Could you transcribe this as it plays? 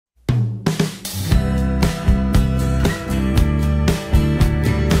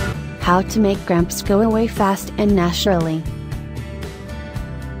How to make cramps go away fast and naturally.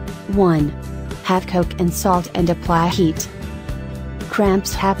 1. Have Coke and salt and apply heat.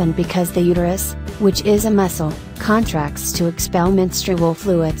 Cramps happen because the uterus, which is a muscle, contracts to expel menstrual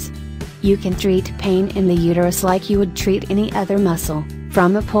fluids. You can treat pain in the uterus like you would treat any other muscle,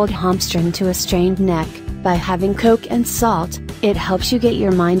 from a pulled hamstring to a strained neck. By having Coke and salt, it helps you get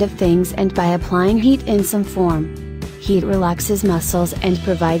your mind of things, and by applying heat in some form. Heat relaxes muscles and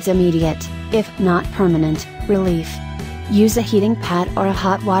provides immediate, if not permanent, relief. Use a heating pad or a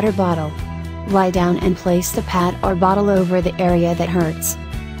hot water bottle. Lie down and place the pad or bottle over the area that hurts.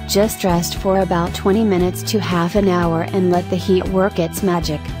 Just rest for about 20 minutes to half an hour and let the heat work its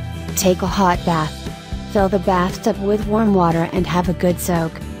magic. Take a hot bath. Fill the bathtub with warm water and have a good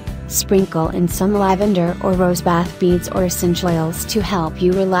soak. Sprinkle in some lavender or rose bath beads or essential oils to help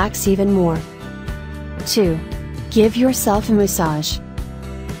you relax even more. 2. Give yourself a massage.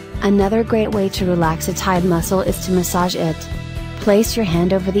 Another great way to relax a tight muscle is to massage it. Place your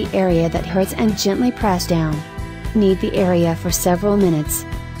hand over the area that hurts and gently press down. Knead the area for several minutes.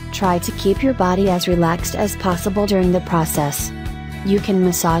 Try to keep your body as relaxed as possible during the process. You can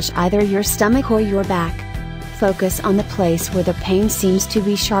massage either your stomach or your back. Focus on the place where the pain seems to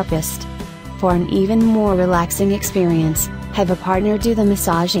be sharpest. For an even more relaxing experience, have a partner do the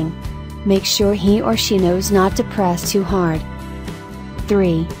massaging. Make sure he or she knows not to press too hard.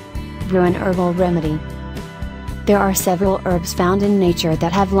 3. Brew an herbal remedy. There are several herbs found in nature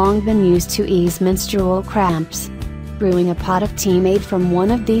that have long been used to ease menstrual cramps. Brewing a pot of tea made from one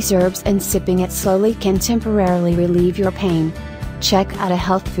of these herbs and sipping it slowly can temporarily relieve your pain. Check out a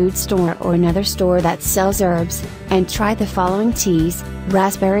health food store or another store that sells herbs, and try the following teas.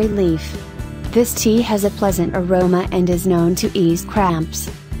 Raspberry leaf. This tea has a pleasant aroma and is known to ease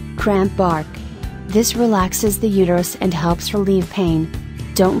cramps. Cramp bark. This relaxes the uterus and helps relieve pain.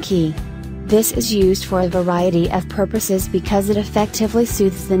 Donkey. This is used for a variety of purposes because it effectively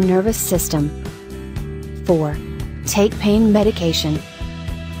soothes the nervous system. 4. Take pain medication.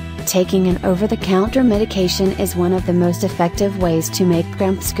 Taking an over-the-counter medication is one of the most effective ways to make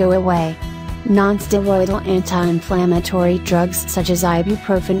cramps go away. Non-steroidal anti-inflammatory drugs such as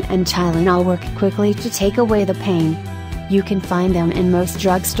ibuprofen and Tylenol work quickly to take away the pain. You can find them in most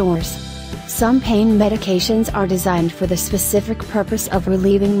drugstores. Some pain medications are designed for the specific purpose of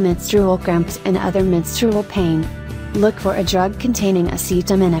relieving menstrual cramps and other menstrual pain. Look for a drug containing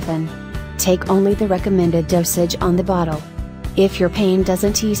acetaminophen. Take only the recommended dosage on the bottle. If your pain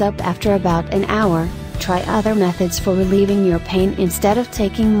doesn't ease up after about an hour, try other methods for relieving your pain instead of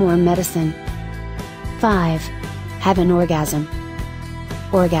taking more medicine. 5. Have an orgasm.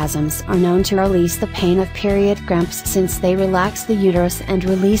 Orgasms are known to release the pain of period cramps since they relax the uterus and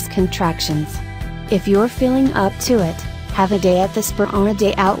release contractions. If you're feeling up to it, have a day at the spa or a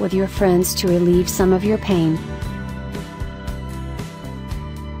day out with your friends to relieve some of your pain.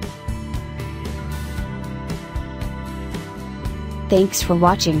 Thanks for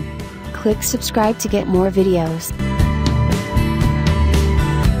watching. Click subscribe to get more videos.